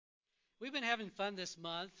We've been having fun this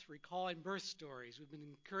month recalling birth stories. We've been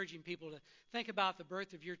encouraging people to think about the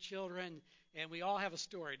birth of your children, and we all have a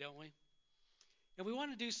story, don't we? And we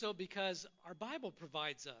want to do so because our Bible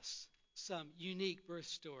provides us some unique birth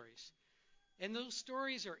stories. And those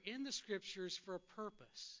stories are in the Scriptures for a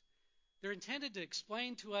purpose. They're intended to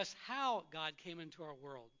explain to us how God came into our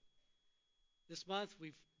world. This month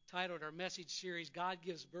we've titled our message series, God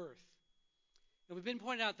Gives Birth. And we've been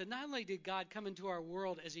pointing out that not only did God come into our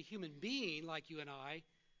world as a human being like you and I,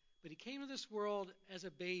 but he came to this world as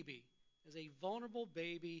a baby, as a vulnerable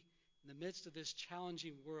baby in the midst of this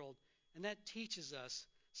challenging world. And that teaches us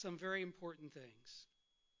some very important things.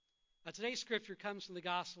 Now, today's scripture comes from the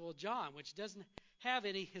Gospel of John, which doesn't have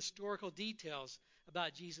any historical details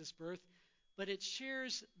about Jesus' birth, but it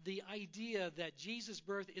shares the idea that Jesus'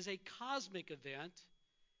 birth is a cosmic event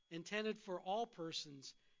intended for all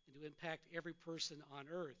persons and to impact every person on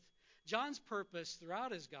earth. John's purpose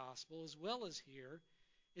throughout his gospel, as well as here,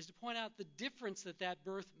 is to point out the difference that that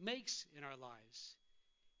birth makes in our lives.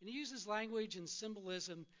 And he uses language and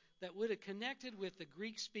symbolism that would have connected with the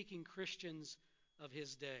Greek-speaking Christians of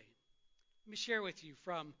his day. Let me share with you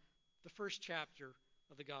from the first chapter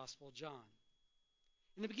of the Gospel of John.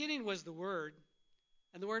 In the beginning was the Word,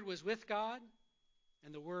 and the Word was with God,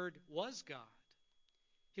 and the Word was God.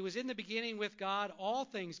 He was in the beginning with God. All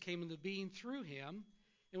things came into being through him,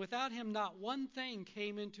 and without him not one thing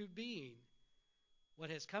came into being. What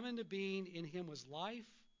has come into being in him was life,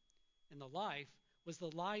 and the life was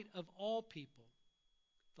the light of all people.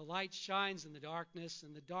 The light shines in the darkness,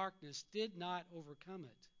 and the darkness did not overcome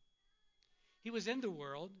it. He was in the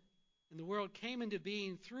world, and the world came into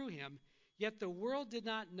being through him, yet the world did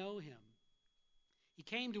not know him. He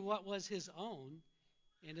came to what was his own,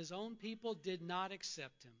 and his own people did not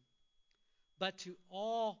accept him. But to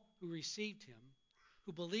all who received him,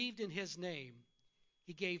 who believed in his name,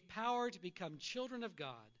 he gave power to become children of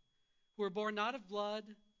God, who were born not of blood,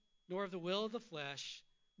 nor of the will of the flesh,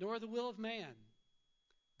 nor of the will of man,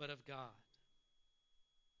 but of God.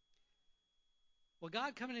 Well,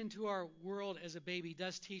 God coming into our world as a baby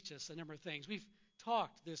does teach us a number of things. We've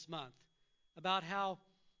talked this month about how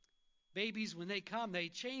babies, when they come, they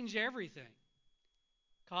change everything.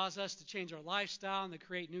 Cause us to change our lifestyle and to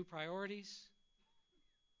create new priorities.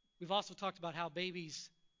 We've also talked about how babies,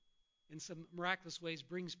 in some miraculous ways,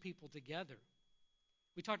 brings people together.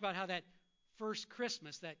 We talked about how that first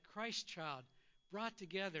Christmas, that Christ child, brought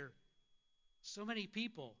together so many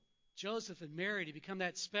people, Joseph and Mary, to become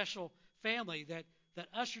that special family that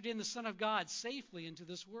ushered in the Son of God safely into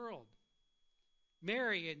this world.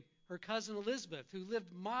 Mary and her cousin Elizabeth, who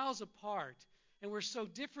lived miles apart and were so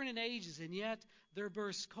different in ages, and yet their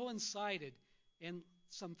births coincided. And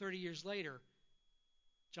some 30 years later,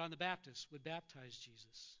 John the Baptist would baptize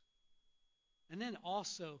Jesus. And then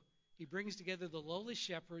also, he brings together the lowly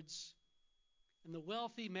shepherds and the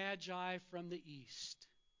wealthy magi from the east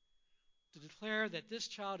to declare that this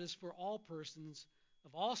child is for all persons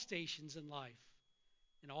of all stations in life,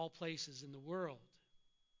 in all places in the world.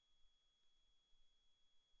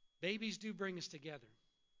 Babies do bring us together.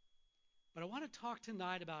 But I want to talk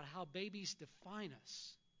tonight about how babies define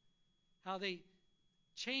us, how they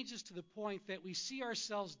change us to the point that we see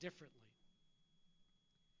ourselves differently.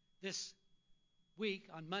 This week,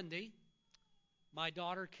 on Monday, my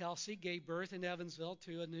daughter Kelsey gave birth in Evansville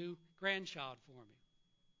to a new grandchild for me.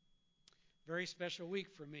 Very special week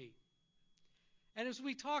for me. And as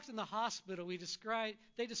we talked in the hospital,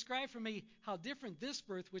 they described for me how different this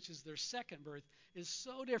birth, which is their second birth, is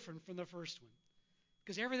so different from the first one.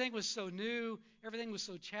 Because everything was so new, everything was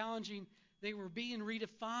so challenging, they were being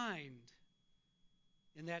redefined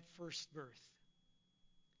in that first birth.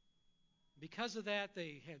 Because of that,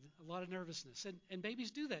 they had a lot of nervousness. And babies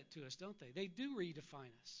do that to us, don't they? They do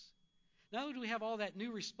redefine us. Not only do we have all that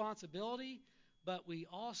new responsibility, but we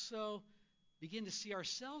also begin to see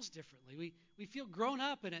ourselves differently. We feel grown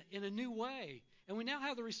up in a new way. And we now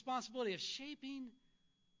have the responsibility of shaping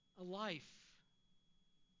a life.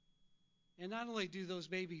 And not only do those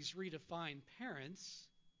babies redefine parents,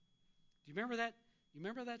 do you remember that? You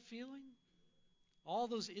remember that feeling? All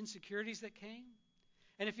those insecurities that came?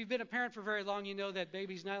 And if you've been a parent for very long, you know that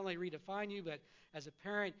babies not only redefine you, but as a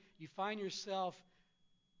parent, you find yourself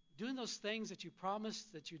doing those things that you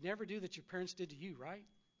promised that you'd never do that your parents did to you, right?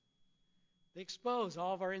 They expose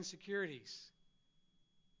all of our insecurities.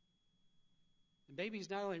 And babies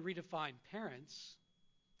not only redefine parents,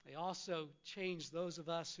 they also change those of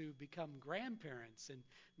us who become grandparents and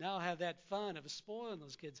now have that fun of spoiling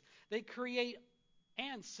those kids. They create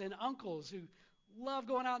aunts and uncles who love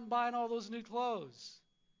going out and buying all those new clothes.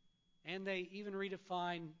 And they even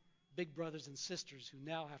redefine big brothers and sisters who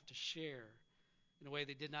now have to share in a way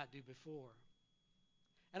they did not do before.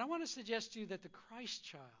 And I want to suggest to you that the Christ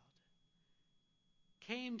child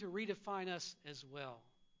came to redefine us as well.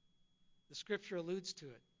 The scripture alludes to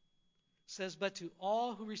it. It says, "But to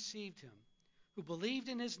all who received him, who believed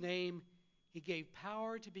in his name, he gave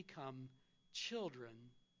power to become children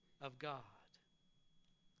of God."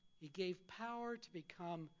 He gave power to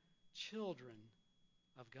become children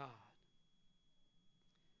of God.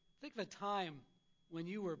 Think of a time when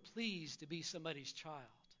you were pleased to be somebody's child.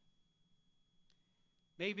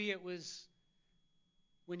 Maybe it was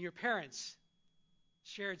when your parents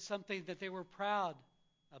shared something that they were proud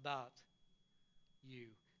about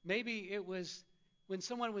you. Maybe it was when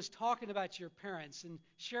someone was talking about your parents and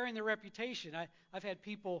sharing their reputation. I've had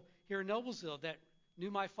people here in Noblesville that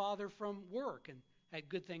knew my father from work and had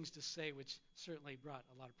good things to say, which certainly brought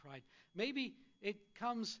a lot of pride. Maybe it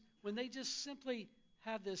comes when they just simply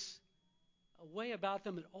have this a way about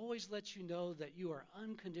them that always lets you know that you are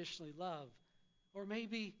unconditionally loved. Or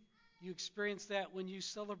maybe you experienced that when you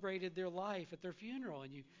celebrated their life at their funeral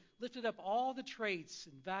and you lifted up all the traits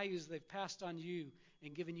and values they've passed on you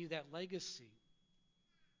and given you that legacy.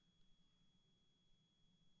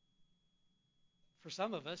 For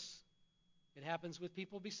some of us, it happens with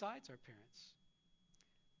people besides our parents.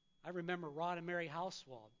 I remember Rod and Mary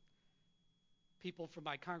Housewald, people from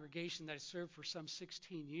my congregation that I served for some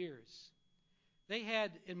 16 years. They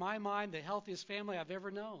had, in my mind, the healthiest family I've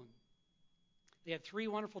ever known. They had 3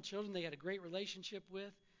 wonderful children they had a great relationship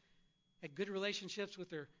with, had good relationships with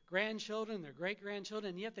their grandchildren, their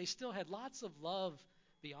great-grandchildren, and yet they still had lots of love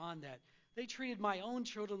beyond that. They treated my own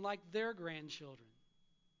children like their grandchildren.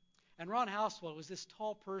 And Ron Housewell was this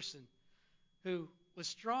tall person who was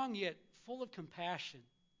strong yet full of compassion.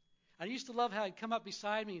 I used to love how he'd come up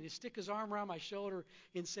beside me and he'd stick his arm around my shoulder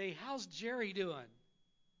and say, "How's Jerry doing?"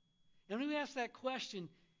 And when we asked that question,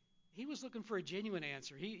 he was looking for a genuine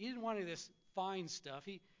answer. He didn't want any of this fine stuff.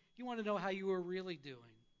 He wanted to know how you were really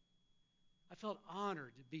doing. I felt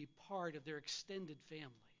honored to be part of their extended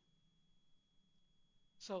family.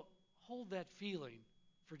 So hold that feeling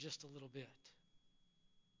for just a little bit.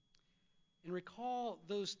 And recall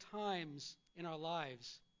those times in our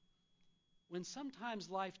lives when sometimes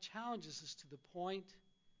life challenges us to the point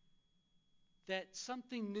that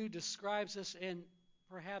something new describes us and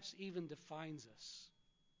perhaps even defines us.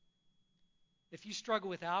 If you struggle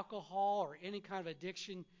with alcohol or any kind of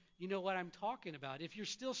addiction, you know what I'm talking about. If you're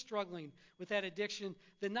still struggling with that addiction,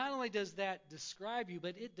 then not only does that describe you,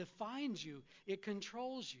 but it defines you. It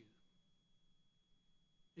controls you.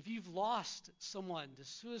 If you've lost someone to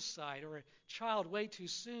suicide or a child way too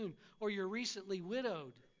soon, or you're recently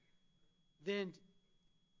widowed, then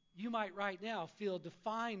you might right now feel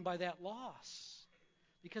defined by that loss.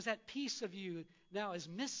 Because that piece of you now is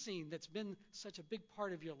missing that's been such a big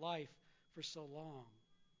part of your life for so long.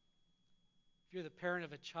 If you're the parent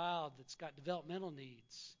of a child that's got developmental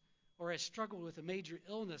needs or has struggled with a major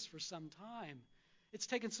illness for some time, it's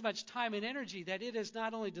taken so much time and energy that it has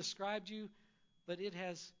not only described you, but it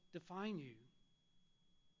has defined you.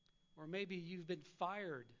 Or maybe you've been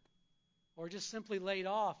fired or just simply laid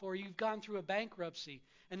off, or you've gone through a bankruptcy,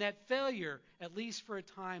 and that failure, at least for a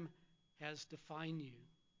time, has defined you.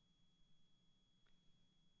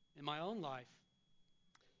 In my own life,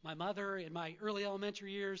 my mother, in my early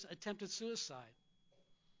elementary years, attempted suicide.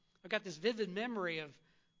 I've got this vivid memory of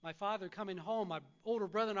my father coming home. My older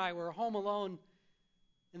brother and I were home alone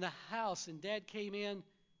in the house, and Dad came in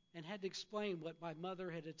and had to explain what my mother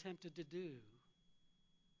had attempted to do.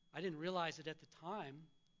 I didn't realize it at the time,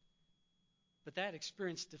 but that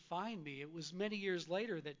experience defined me. It was many years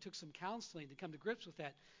later that it took some counseling to come to grips with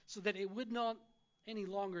that, so that it would not any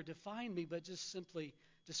longer define me, but just simply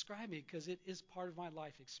describe me, because it is part of my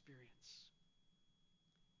life experience.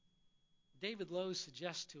 David Lowe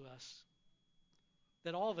suggests to us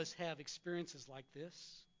that all of us have experiences like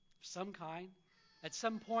this, of some kind, at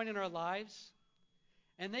some point in our lives,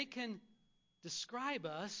 and they can describe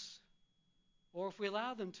us, or if we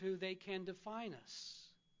allow them to, they can define us.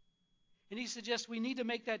 And he suggests we need to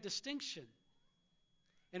make that distinction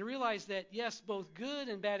and realize that, yes, both good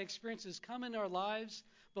and bad experiences come in our lives,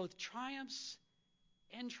 both triumphs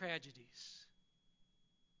and tragedies.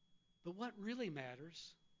 But what really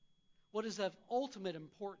matters, what is of ultimate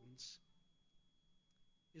importance,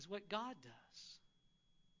 is what God does.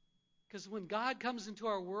 Because when God comes into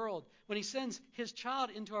our world, when he sends his child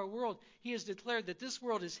into our world, he has declared that this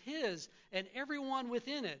world is his, and everyone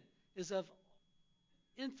within it is of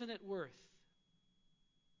infinite worth.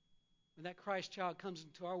 When that Christ child comes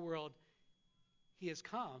into our world, he has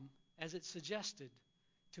come, as it suggested,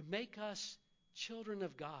 to make us children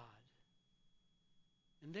of God,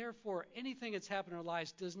 And therefore, anything that's happened in our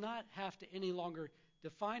lives does not have to any longer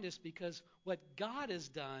define us, because what God has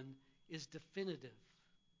done is definitive.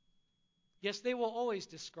 Yes, they will always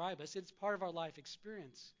describe us. It's part of our life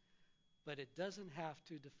experience. But it doesn't have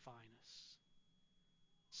to define us.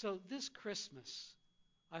 So this Christmas,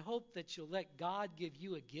 I hope that you'll let God give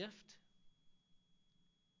you a gift.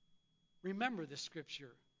 Remember the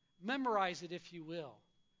scripture. Memorize it if you will.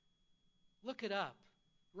 Look it up.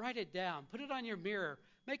 Write it down. Put it on your mirror.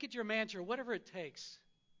 Make it your mantra, whatever it takes.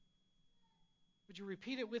 Would you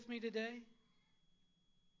repeat it with me today?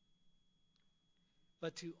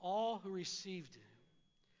 But to all who received him,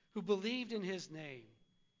 who believed in his name,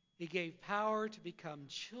 he gave power to become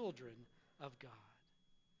children of God.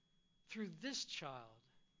 Through this child,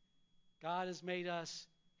 God has made us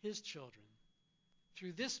his children.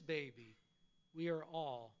 Through this baby, we are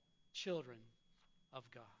all children of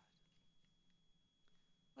God.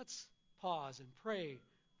 Let's pause and pray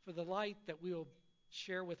for the light that we will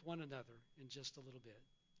share with one another in just a little bit.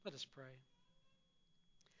 Let us pray.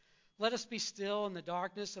 Let us be still in the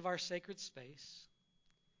darkness of our sacred space.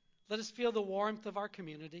 Let us feel the warmth of our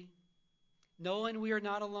community, knowing we are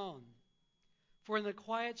not alone. For in the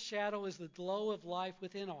quiet shadow is the glow of life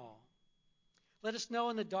within all. Let us know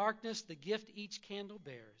in the darkness the gift each candle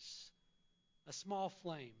bears, a small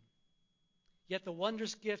flame, yet the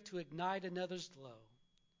wondrous gift to ignite another's glow.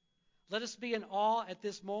 Let us be in awe at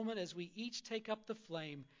this moment as we each take up the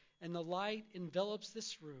flame and the light envelops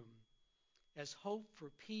this room, as hope for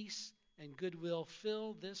peace and goodwill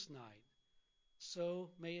fill this night. So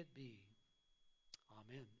may it be.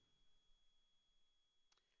 Amen.